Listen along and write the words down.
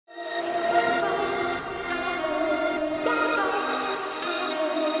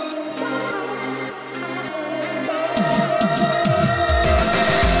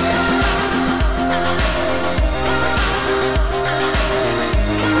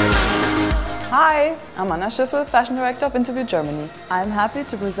Hi, I'm Anna Schiffeln, Fashion Director of Interview Germany. I'm happy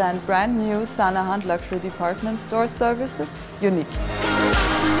to present brand new SANAHUNT Luxury Department Store services, YOUNIQUE.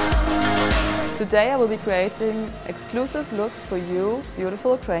 Today I will be creating exclusive looks for you,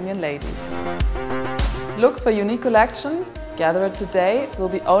 beautiful Ukrainian ladies. Looks for YOUNIQUE collection, gathered today, will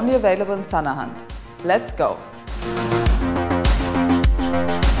be only available in SANAHUNT. Let's go!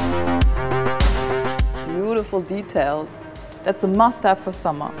 Beautiful details. That's a must-have for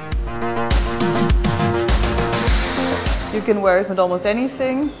summer. You can wear it with almost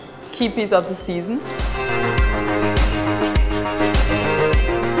anything. Key piece of the season.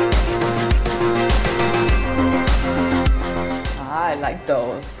 I like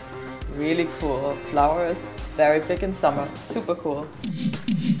those. Really cool. Flowers, very big in summer. Super cool.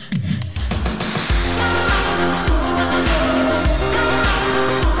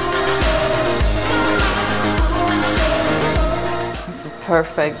 It's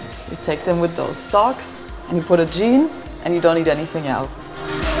perfect. You take them with those socks and you put a jean and you don't need anything else.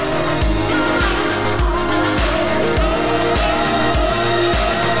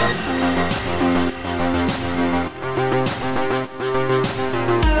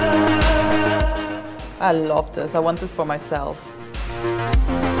 I love this. I want this for myself.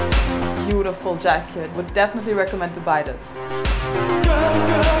 Beautiful jacket. Would definitely recommend to buy this.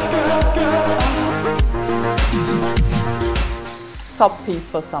 Top piece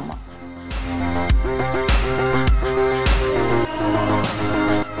for summer.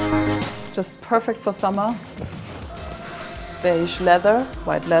 Just perfect for summer. Beige leather,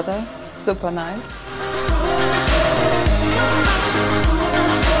 white leather, super nice.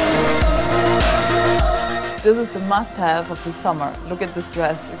 This is the must-have of the summer. Look at this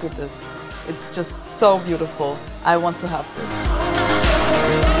dress, look at this. It's just so beautiful. I want to have this.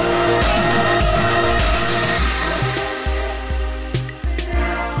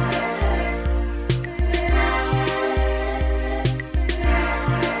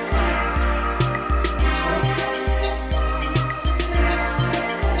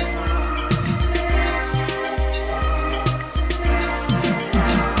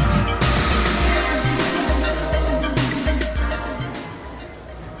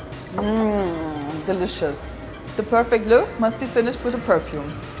 Delicious. The perfect look must be finished with a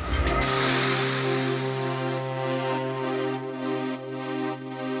perfume.